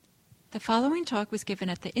The following talk was given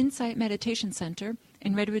at the Insight Meditation Center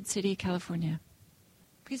in Redwood City, California.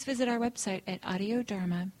 Please visit our website at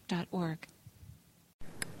audiodharma.org.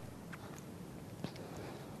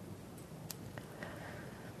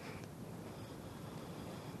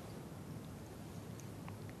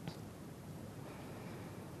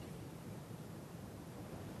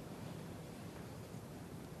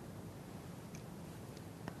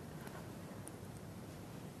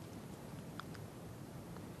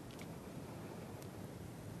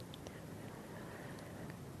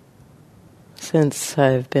 Since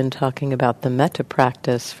I've been talking about the Metta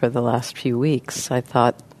practice for the last few weeks, I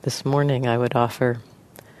thought this morning I would offer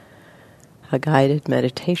a guided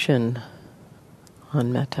meditation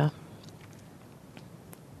on Metta.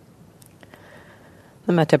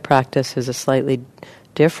 The Metta practice is a slightly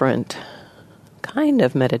different kind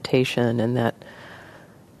of meditation in that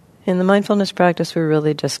in the mindfulness practice we're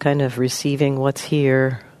really just kind of receiving what's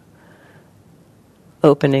here,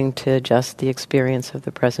 opening to just the experience of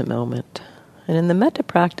the present moment. And in the Metta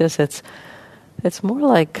practice, it's more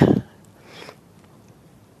like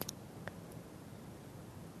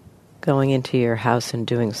going into your house and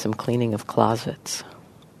doing some cleaning of closets.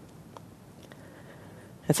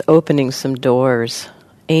 It's opening some doors,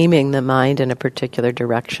 aiming the mind in a particular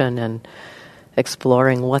direction and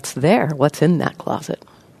exploring what's there, what's in that closet.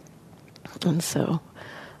 And so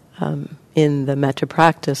in the Metta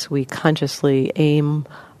practice, we consciously aim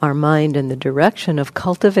our mind in the direction of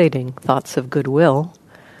cultivating thoughts of goodwill.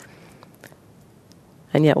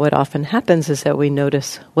 And yet what often happens is that we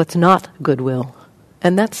notice what's not goodwill.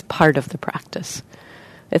 And that's part of the practice.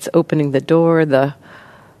 It's opening the door,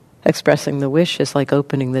 expressing the wish is like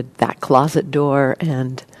opening that closet door,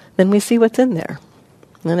 and then we see what's in there.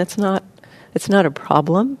 And it's not a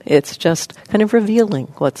problem, it's just kind of revealing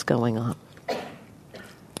what's going on.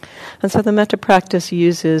 And so the Metta practice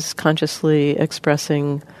uses consciously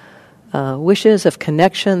expressing wishes of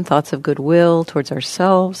connection, thoughts of goodwill towards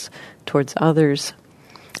ourselves, towards others.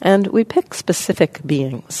 And we pick specific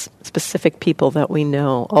beings, specific people that we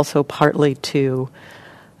know, also partly to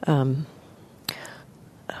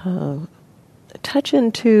touch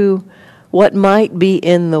into what might be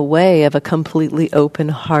in the way of a completely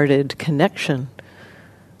open-hearted connection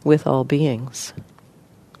with all beings.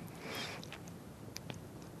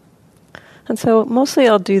 And so mostly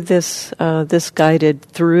I'll do this guided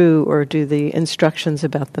through, or do the instructions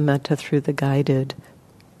about the Metta through the guided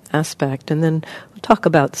aspect, and then we'll talk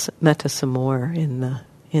about Metta some more in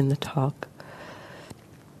the talk.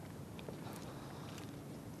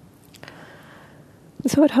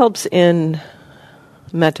 And so it helps in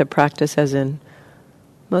Metta practice, as in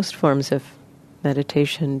most forms of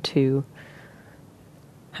meditation, to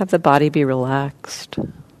have the body be relaxed.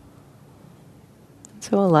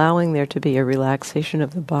 So allowing there to be a relaxation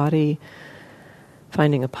of the body,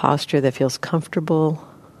 finding a posture that feels comfortable.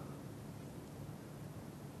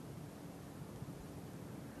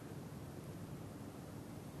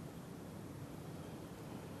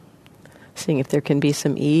 Seeing if there can be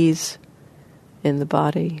some ease in the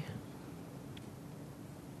body.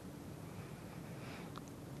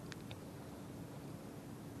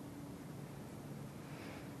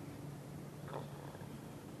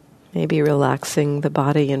 Maybe relaxing the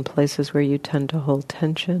body in places where you tend to hold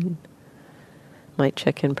tension. Might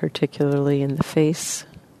check in particularly in the face,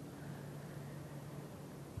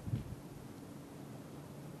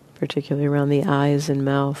 particularly around the eyes and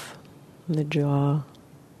mouth and the jaw.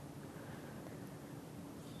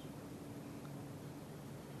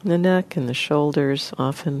 The neck and the shoulders,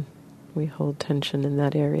 often we hold tension in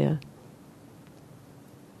that area.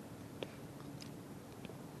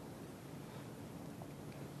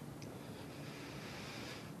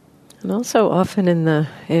 And also often in the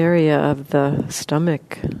area of the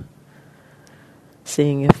stomach,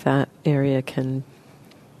 seeing if that area can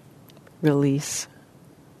release,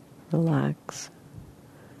 relax.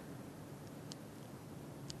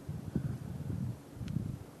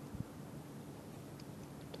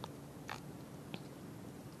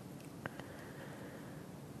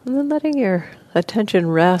 And then letting your attention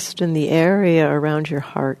rest in the area around your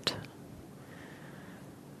heart.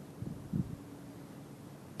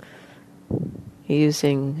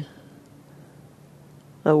 Using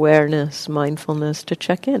awareness, mindfulness to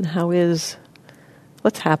check in.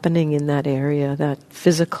 What's happening in that area, that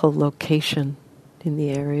physical location in the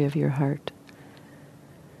area of your heart?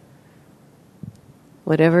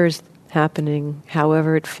 Whatever's happening,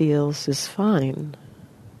 however it feels, is fine.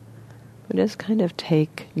 But just kind of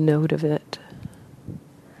take note of it.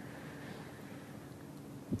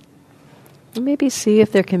 And maybe see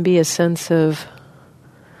if there can be a sense of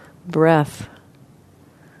breath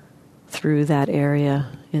through that area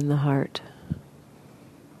in the heart.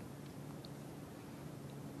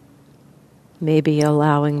 Maybe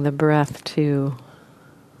allowing the breath to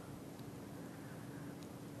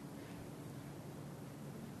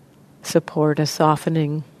support a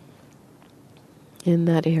softening in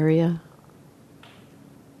that area.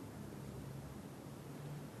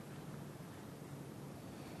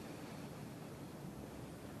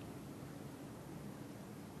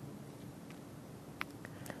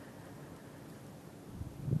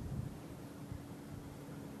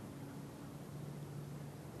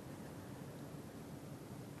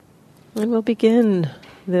 And we'll begin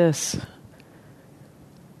this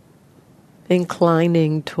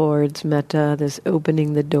inclining towards metta, this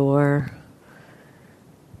opening the door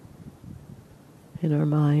in our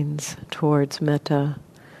minds towards metta,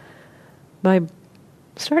 by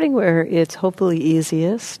starting where it's hopefully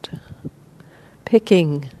easiest,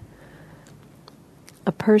 picking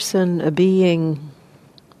a person, a being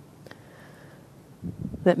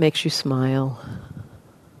that makes you smile.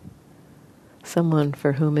 Someone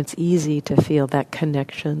for whom it's easy to feel that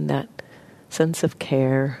connection, that sense of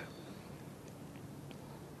care.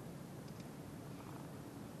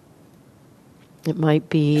 It might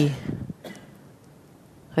be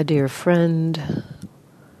a dear friend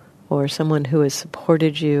or someone who has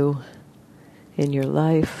supported you in your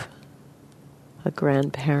life, a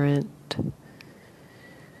grandparent,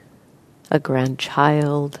 a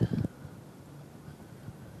grandchild,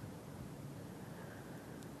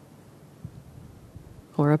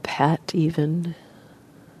 or a pet even.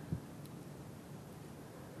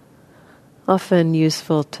 Often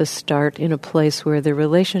useful to start in a place where the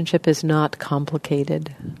relationship is not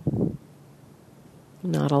complicated,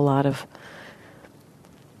 not a lot of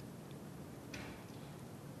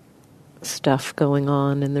stuff going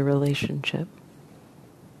on in the relationship.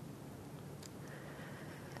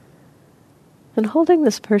 And holding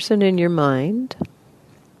this person in your mind,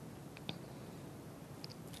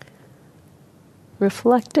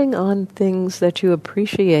 reflecting on things that you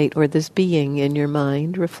appreciate, or this being in your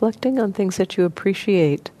mind, reflecting on things that you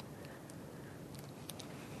appreciate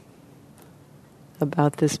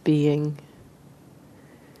about this being.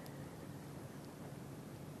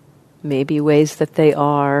 Maybe ways that they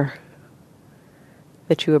are,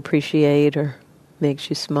 that you appreciate or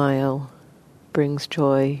makes you smile, brings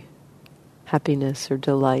joy, happiness, or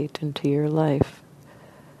delight into your life.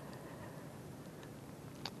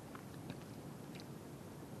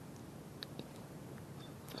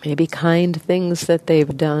 Maybe kind things that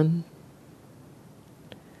they've done.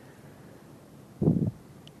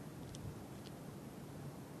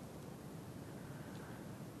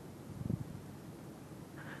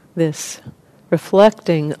 This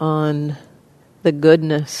reflecting on the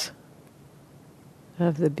goodness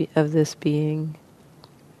of this being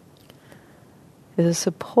is a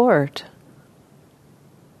support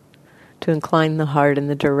to incline the heart in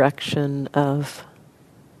the direction of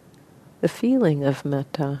the feeling of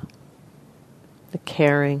metta, the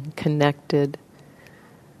caring, connected,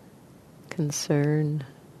 concern.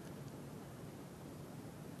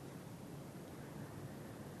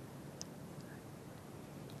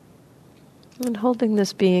 And holding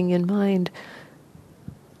this being in mind,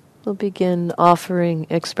 we'll begin offering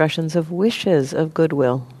expressions of wishes of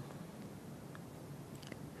goodwill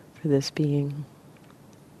for this being.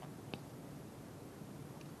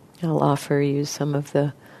 I'll offer you some of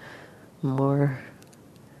the more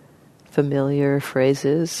familiar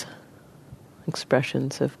phrases,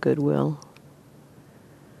 expressions of goodwill.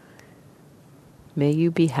 May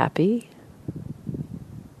you be happy.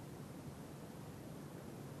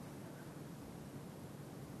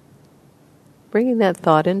 Bringing that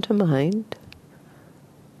thought into mind,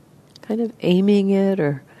 kind of aiming it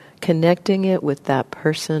or connecting it with that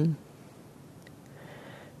person,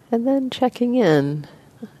 and then checking in.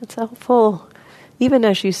 It's helpful, even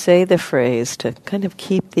as you say the phrase, to kind of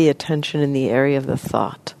keep the attention in the area of the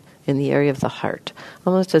thought, in the area of the heart,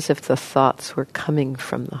 almost as if the thoughts were coming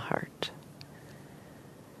from the heart.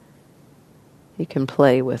 You can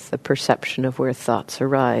play with the perception of where thoughts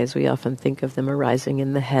arise. We often think of them arising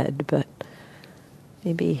in the head, but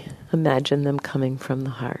maybe imagine them coming from the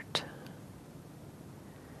heart.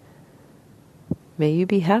 May you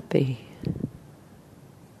be happy.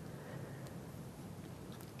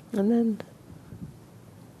 And then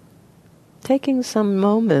taking some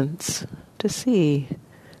moments to see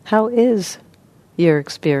how is your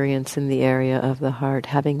experience in the area of the heart,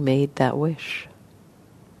 having made that wish.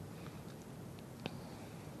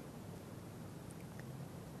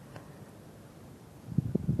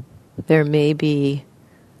 There may be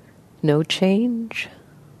no change.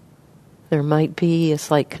 There might be a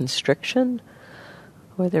slight constriction,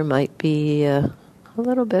 or there might be a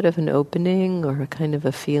little bit of an opening, or a kind of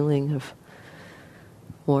a feeling of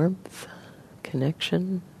warmth,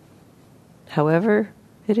 connection. However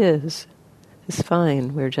it is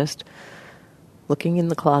fine. We're just looking in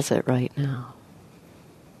the closet right now.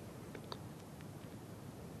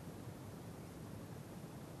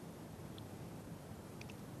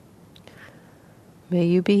 May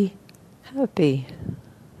you be happy.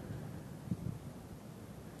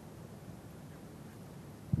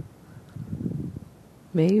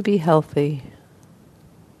 May you be healthy.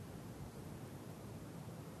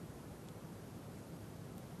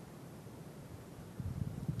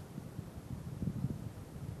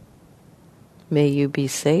 May you be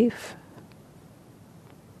safe.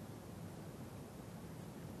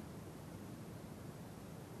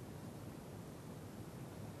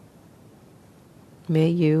 May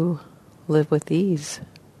you live with ease.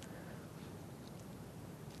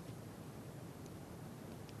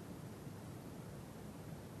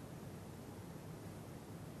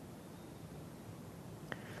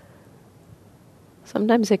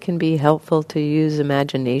 Sometimes it can be helpful to use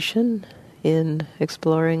imagination in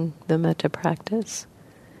exploring the metta practice.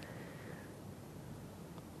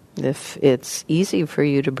 If it's easy for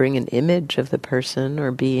you to bring an image of the person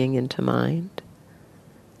or being into mind,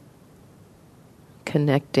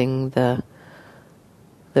 connecting the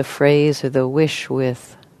phrase or the wish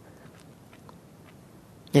with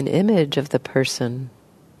an image of the person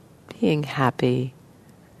being happy,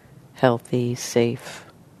 healthy, safe,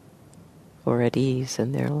 or at ease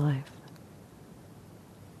in their life.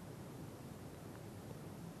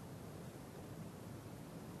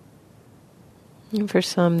 And for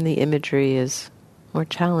some, the imagery is more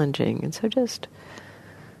challenging, and so you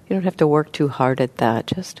don't have to work too hard at that.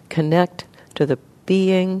 Just connect to the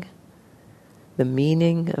being, the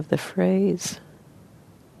meaning of the phrase,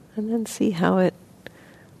 and then see how it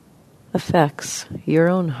affects your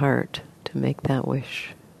own heart to make that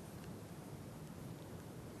wish.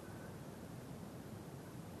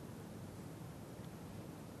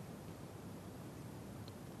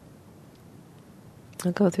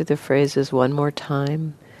 I'll go through the phrases one more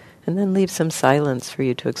time and then leave some silence for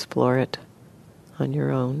you to explore it on your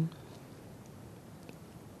own.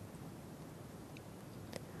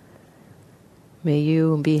 May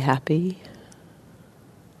you be happy.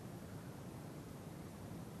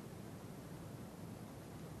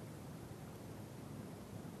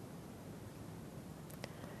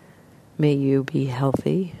 May you be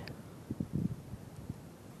healthy.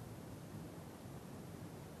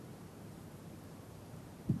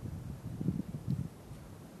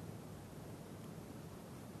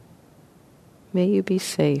 May you be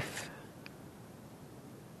safe.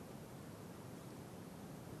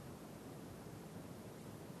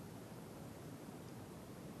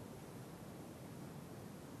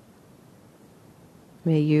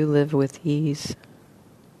 May you live with ease.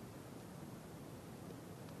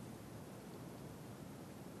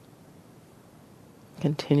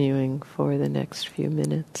 Continuing for the next few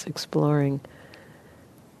minutes, exploring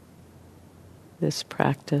this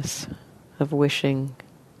practice of wishing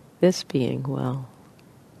this being well.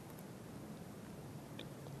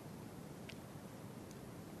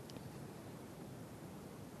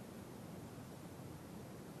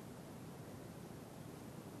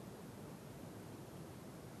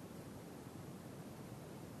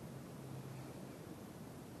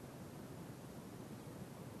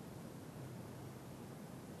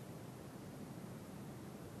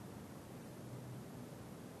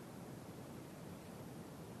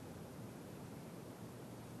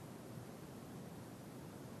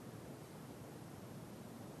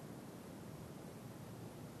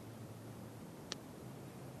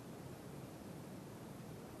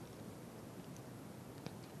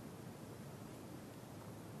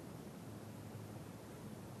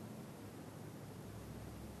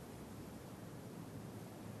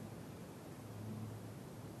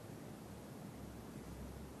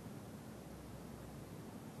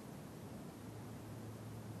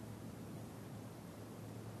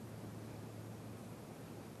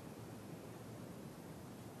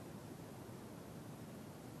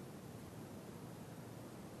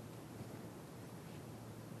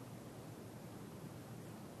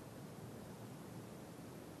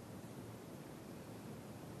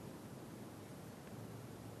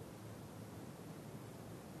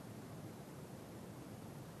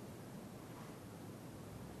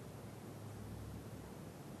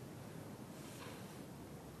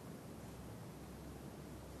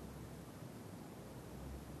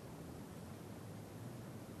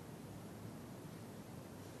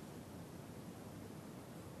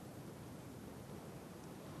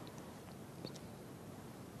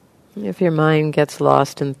 If your mind gets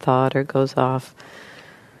lost in thought or goes off,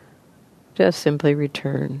 just simply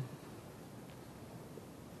return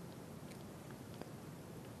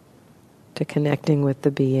to connecting with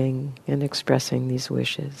the being and expressing these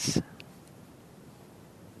wishes.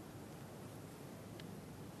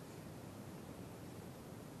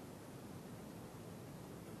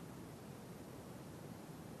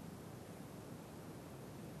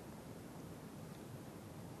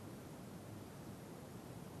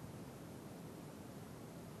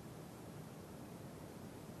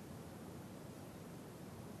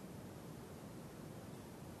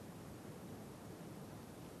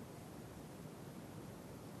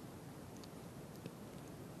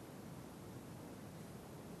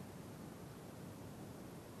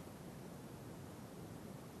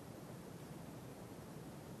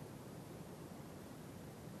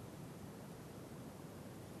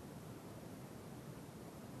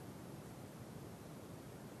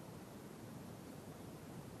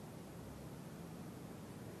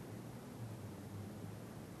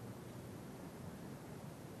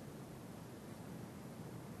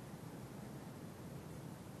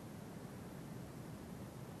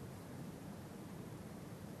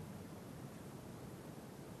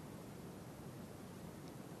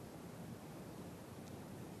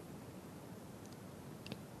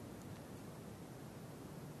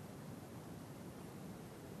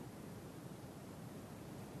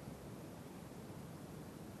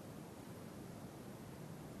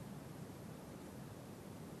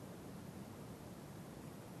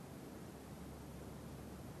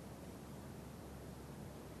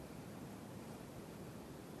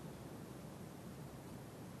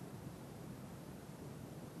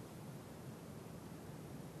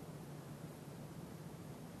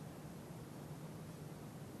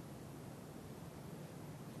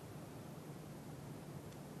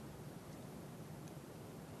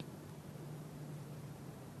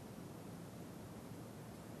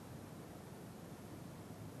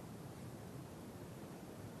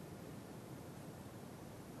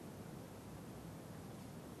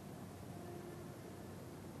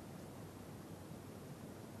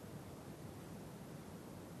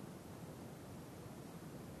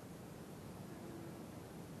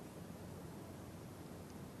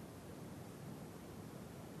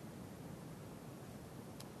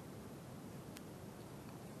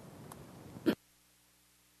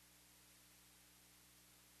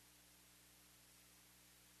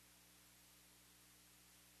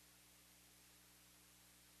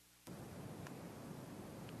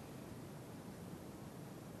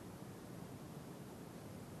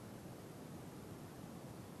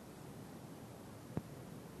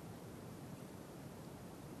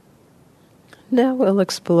 Now we'll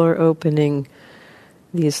explore opening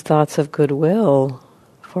these thoughts of goodwill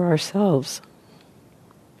for ourselves.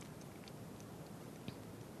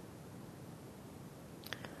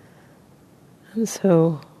 And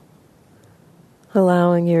so,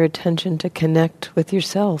 allowing your attention to connect with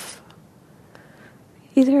yourself,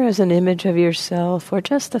 either as an image of yourself or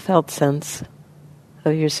just the felt sense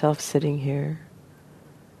of yourself sitting here.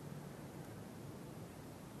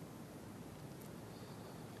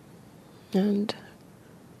 And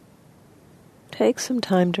take some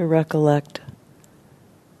time to recollect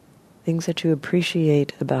things that you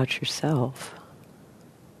appreciate about yourself.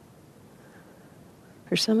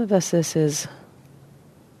 For some of us, this is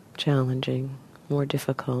challenging, more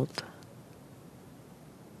difficult.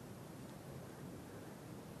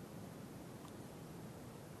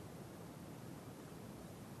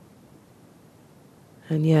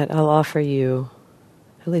 And yet I'll offer you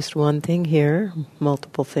at least one thing here,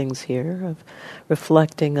 multiple things here, of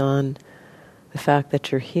reflecting on the fact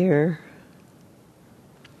that you're here,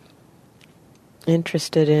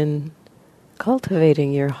 interested in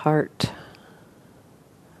cultivating your heart,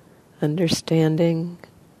 understanding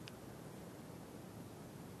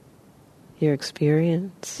your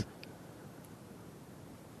experience.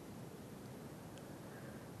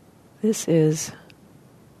 This is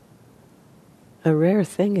a rare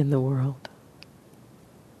thing in the world.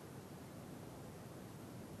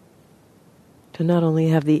 To not only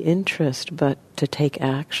have the interest, but to take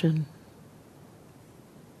action.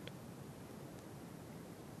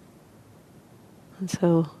 And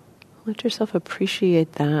so let yourself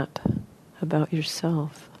appreciate that about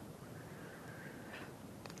yourself.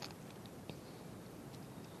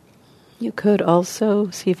 You could also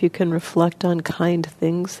see if you can reflect on kind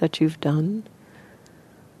things that you've done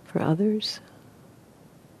for others.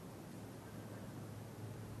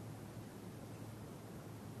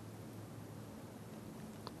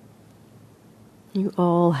 You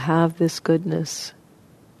all have this goodness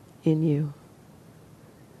in you.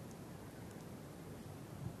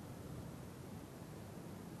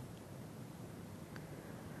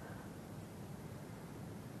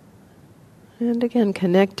 And again,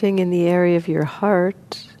 connecting in the area of your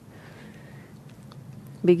heart,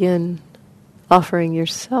 begin offering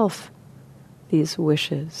yourself these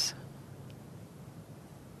wishes.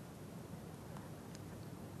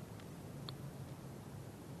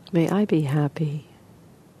 May I be happy.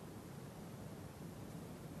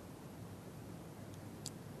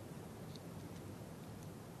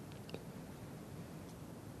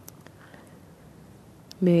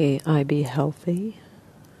 May I be healthy.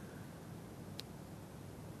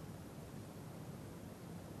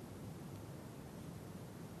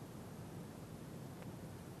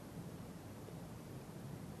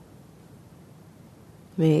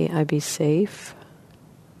 May I be safe.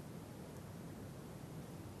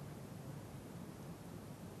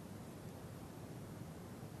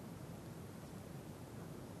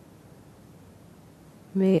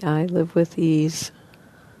 May I live with ease.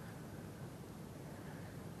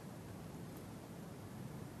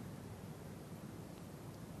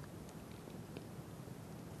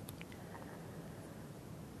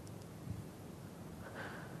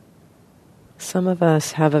 Some of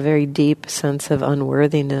us have a very deep sense of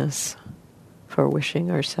unworthiness for wishing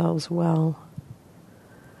ourselves well.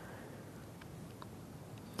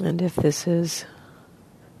 And if this is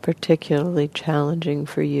particularly challenging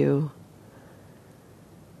for you,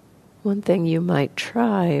 one thing you might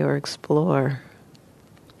try or explore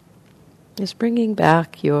is bringing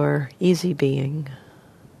back your easy being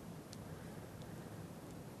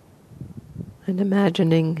and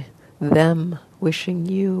imagining them wishing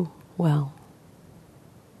you well.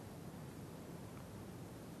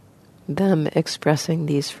 Them expressing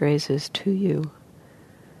these phrases to you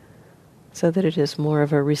so that it is more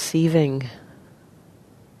of a receiving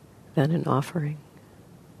than an offering.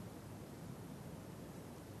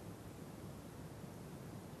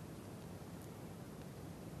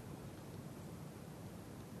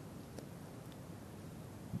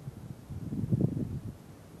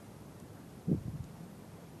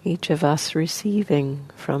 Each of us receiving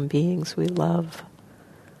from beings we love.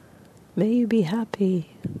 May you be happy.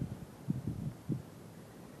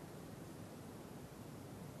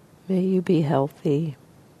 May you be healthy.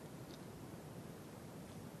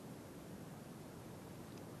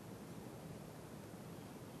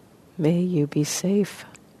 May you be safe.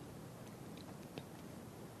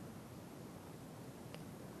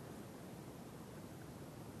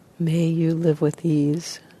 May you live with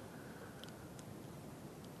ease.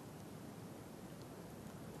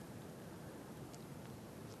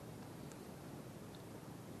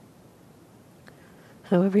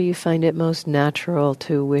 However you find it most natural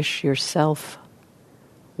to wish yourself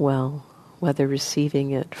well, whether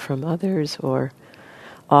receiving it from others or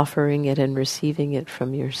offering it and receiving it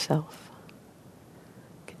from yourself.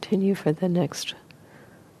 Continue for the next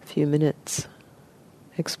few minutes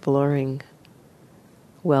exploring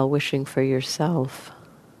well-wishing for yourself.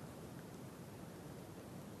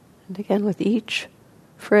 And again, with each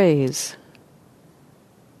phrase,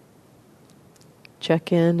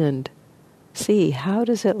 check in and see, how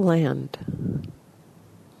does it land?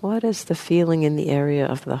 What is the feeling in the area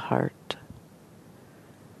of the heart?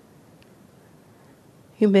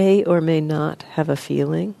 You may or may not have a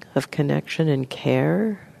feeling of connection and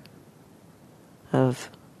care,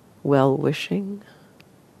 of well-wishing.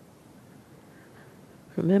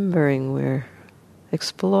 Remembering we're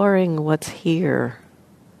exploring what's here,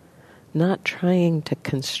 not trying to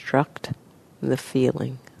construct the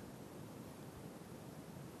feeling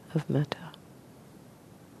of metta.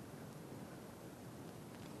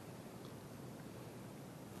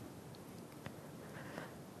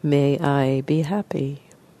 May I be happy.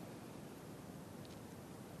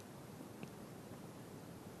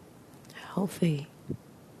 Healthy.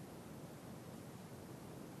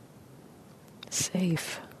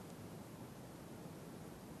 Safe.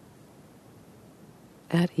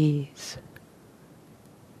 At ease.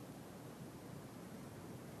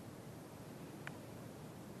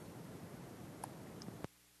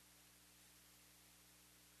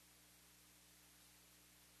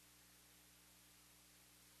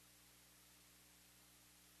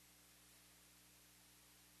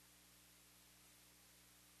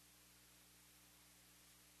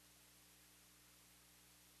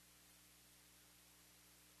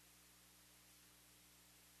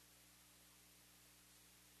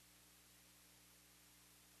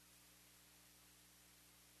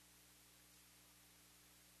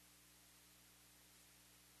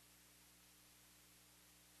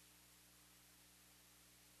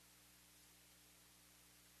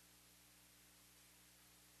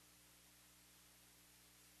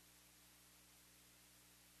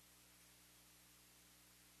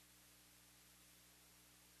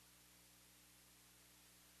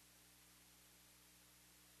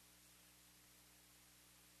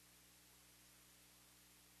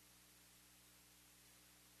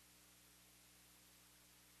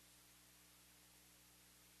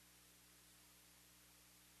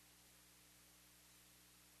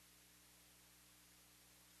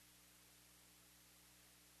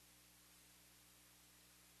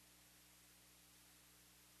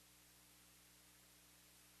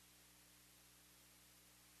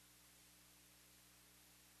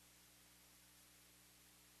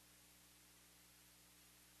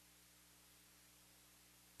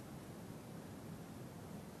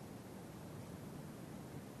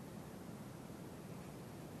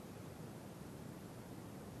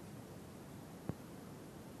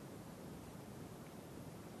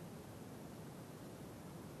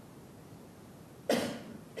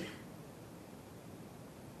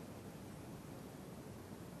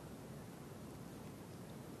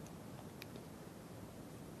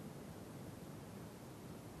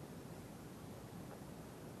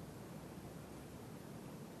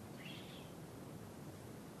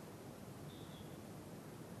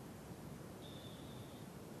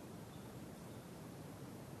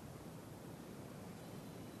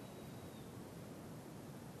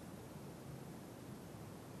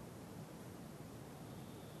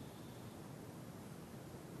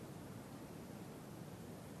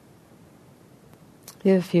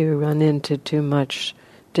 If you run into too much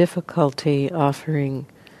difficulty offering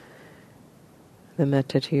the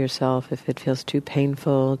metta to yourself, if it feels too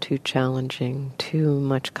painful, too challenging, too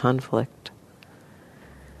much conflict,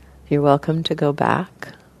 you're welcome to go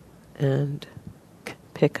back and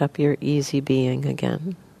pick up your easy being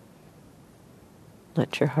again.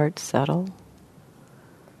 Let your heart settle.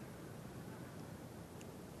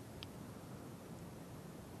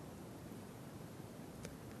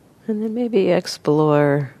 And then maybe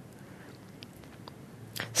explore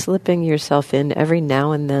slipping yourself in every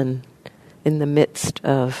now and then in the midst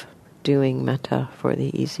of doing metta for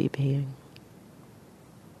the easy being.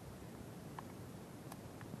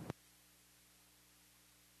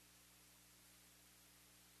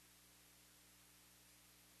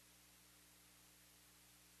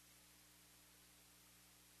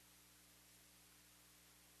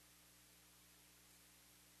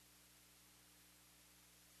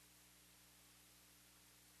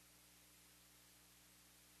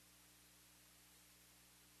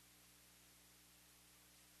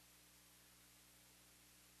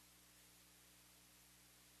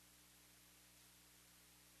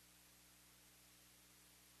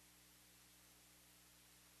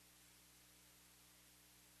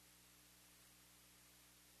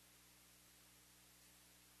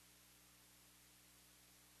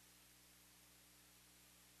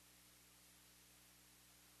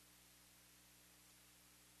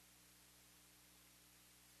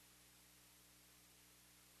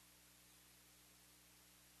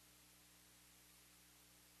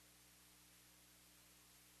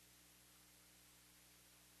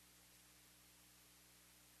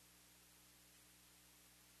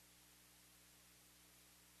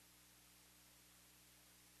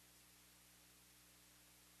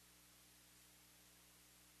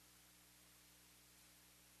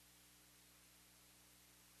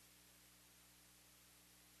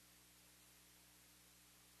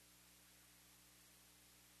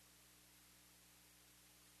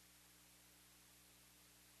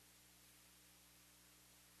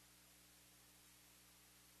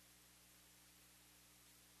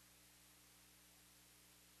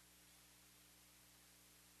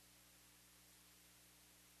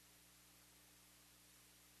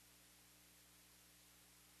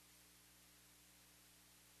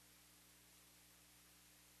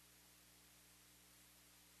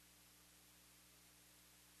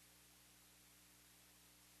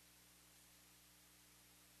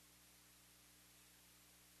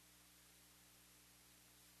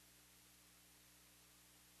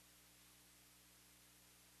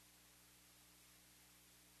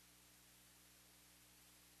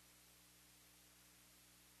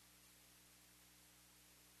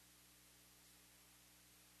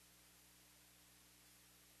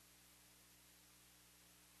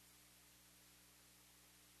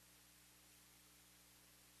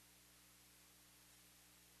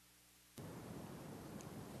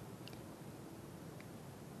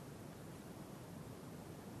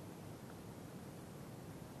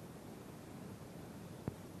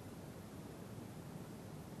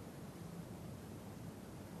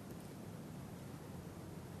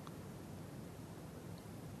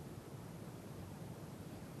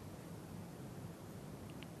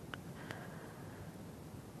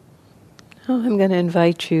 Oh, I'm going to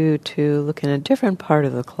invite you to look in a different part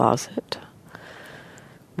of the closet,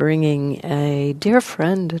 bringing a dear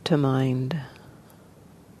friend to mind,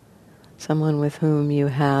 someone with whom you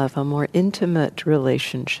have a more intimate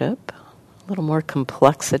relationship, a little more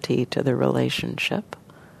complexity to the relationship.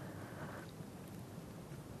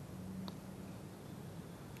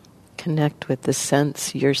 Connect with the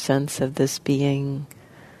sense, your sense of this being,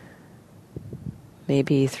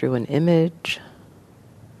 maybe through an image,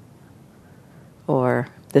 or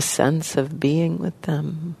the sense of being with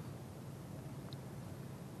them,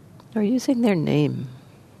 or using their name.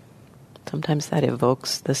 Sometimes that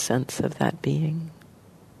evokes the sense of that being.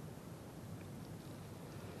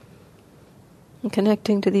 And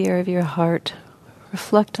connecting to the area of your heart,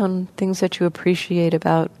 reflect on things that you appreciate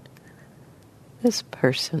about this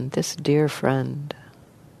person, this dear friend.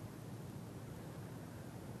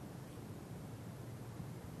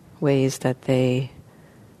 Ways that they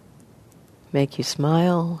make you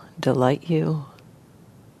smile, delight you.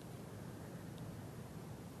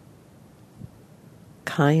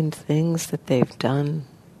 Kind things that they've done.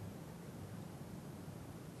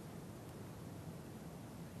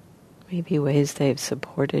 Maybe ways they've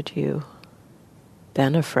supported you,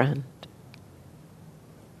 been a friend.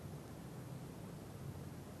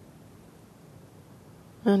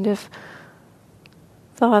 And if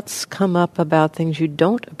thoughts come up about things you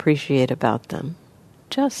don't appreciate about them,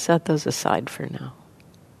 just set those aside for now.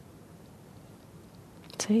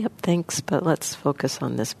 say, yep, thanks, but let's focus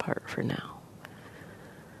on this part for now.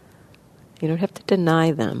 You don't have to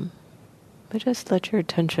deny them, but just let your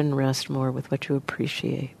attention rest more with what you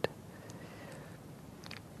appreciate.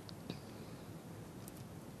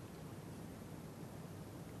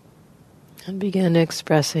 And begin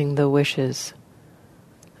expressing the wishes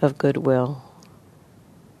of goodwill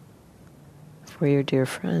for your dear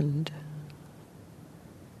friend.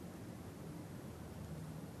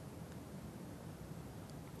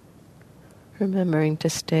 Remembering to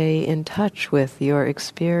stay in touch with your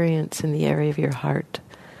experience in the area of your heart.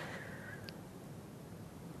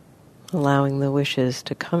 Allowing the wishes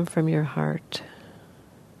to come from your heart.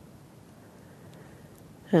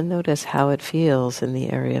 And notice how it feels in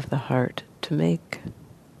the area of the heart to make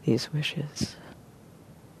these wishes.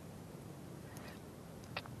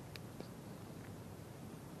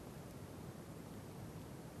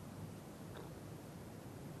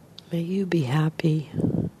 May you be happy.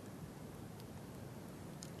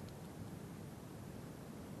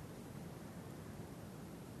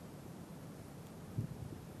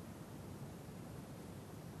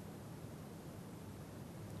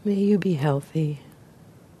 May you be healthy.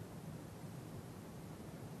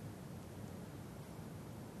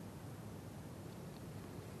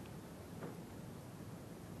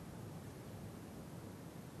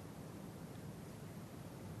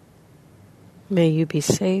 May you be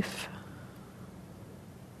safe.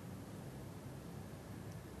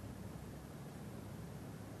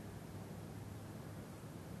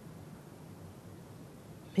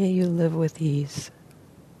 May you live with ease.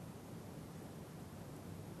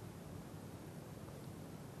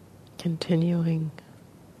 Continuing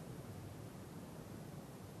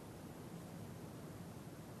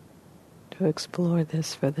to explore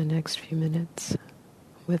this for the next few minutes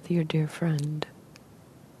with your dear friend.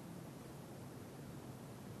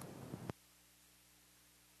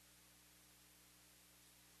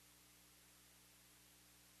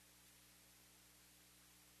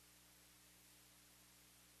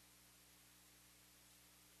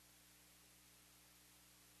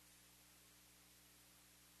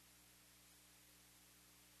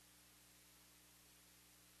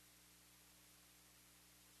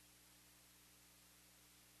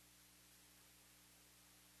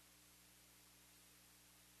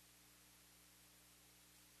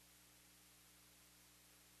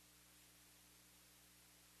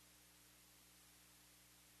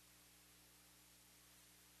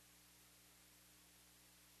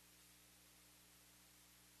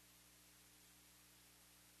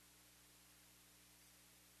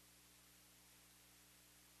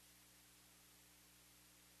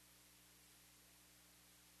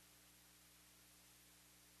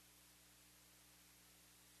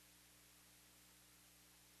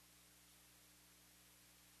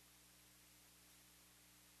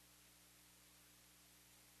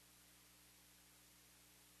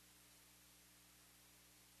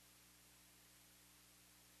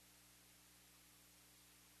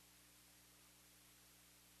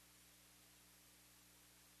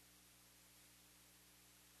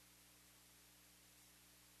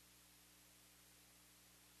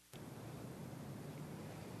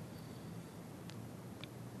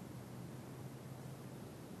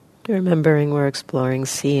 Remembering we're exploring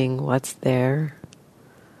seeing what's there.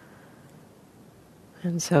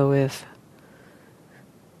 And so if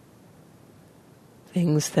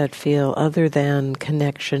things that feel other than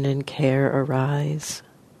connection and care arise,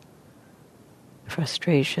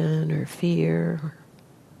 frustration or fear, or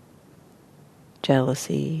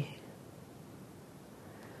jealousy,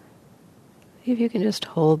 if you can just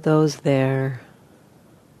hold those there,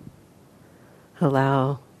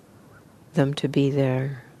 allow them to be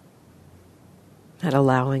there. That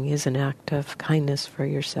allowing is an act of kindness for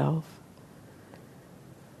yourself.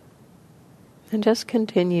 And just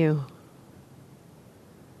continue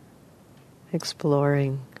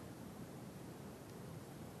exploring,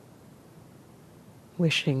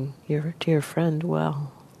 wishing your dear friend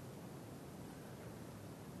well.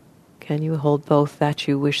 Can you hold both that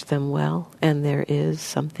you wish them well and there is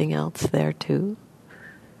something else there too?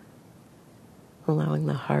 Allowing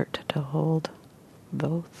the heart to hold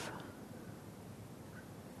both.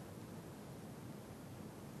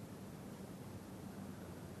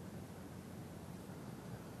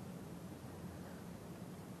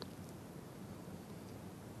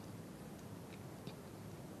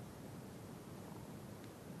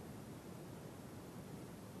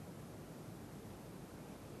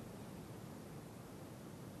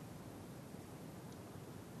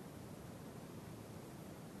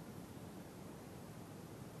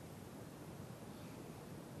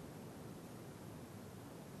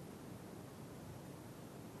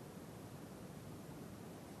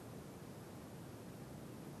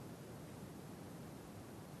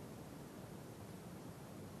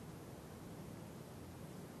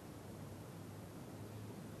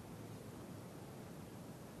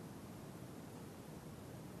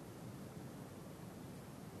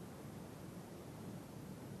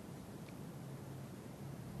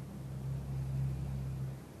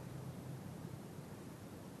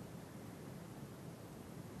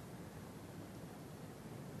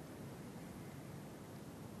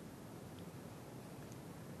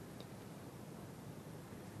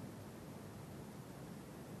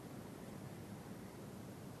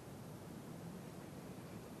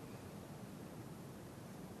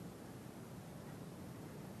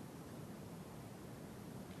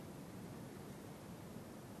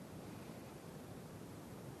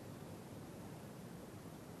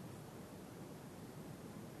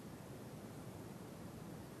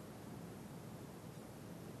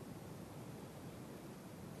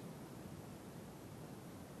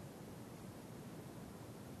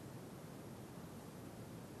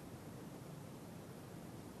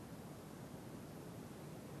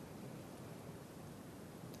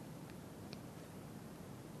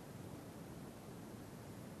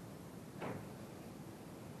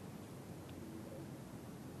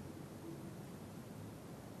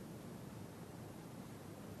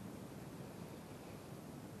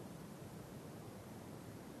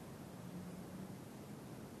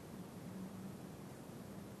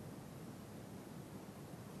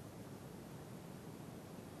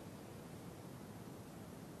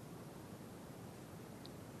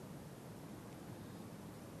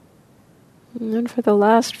 And for the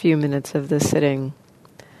last few minutes of the sitting,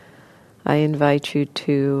 I invite you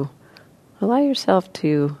to allow yourself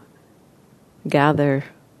to gather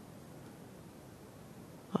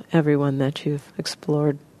everyone that you've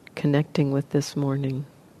explored connecting with this morning.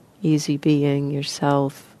 Easy being,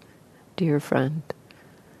 yourself, dear friend.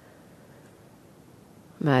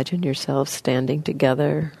 Imagine yourselves standing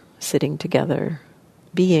together, sitting together,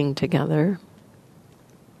 being together.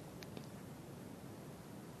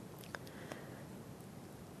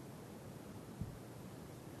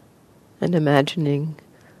 And imagining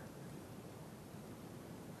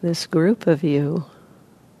this group of you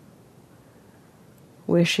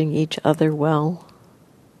wishing each other well.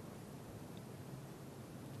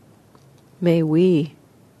 May we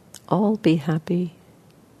all be happy.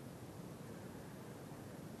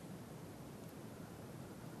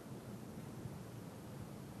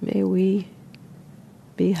 May we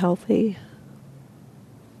be healthy.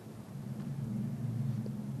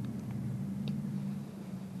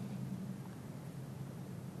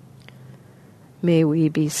 May we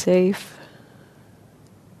be safe.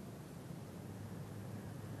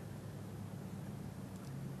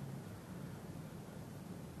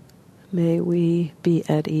 May we be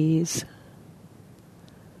at ease.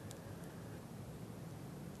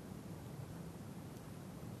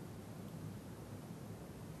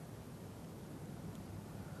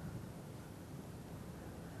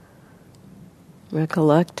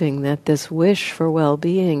 Recollecting that this wish for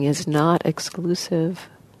well-being is not exclusive.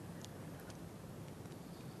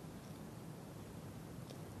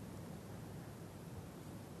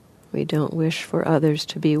 We don't wish for others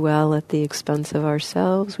to be well at the expense of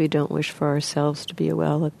ourselves. We don't wish for ourselves to be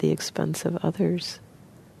well at the expense of others.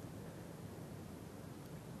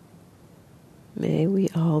 May we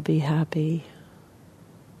all be happy.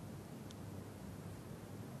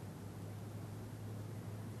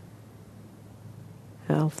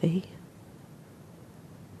 Healthy.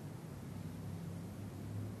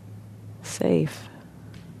 Safe.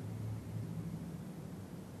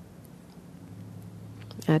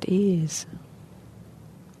 At ease.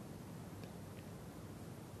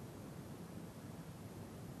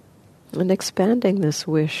 And expanding this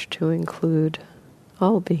wish to include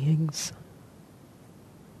all beings.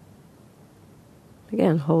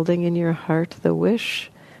 Again, holding in your heart the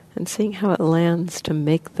wish and seeing how it lands to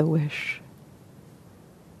make the wish.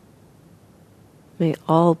 May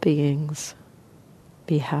all beings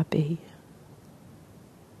be happy.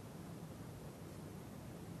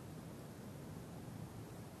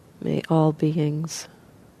 May all beings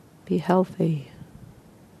be healthy.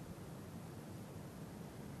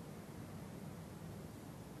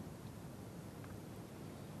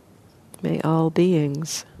 May all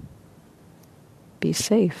beings be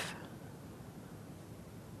safe.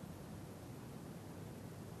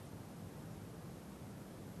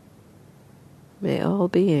 May all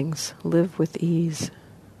beings live with ease.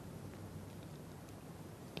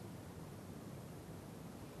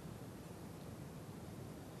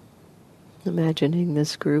 Imagining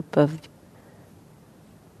this group of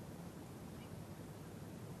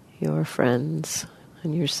your friends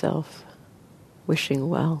and yourself wishing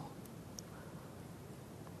well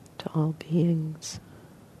to all beings.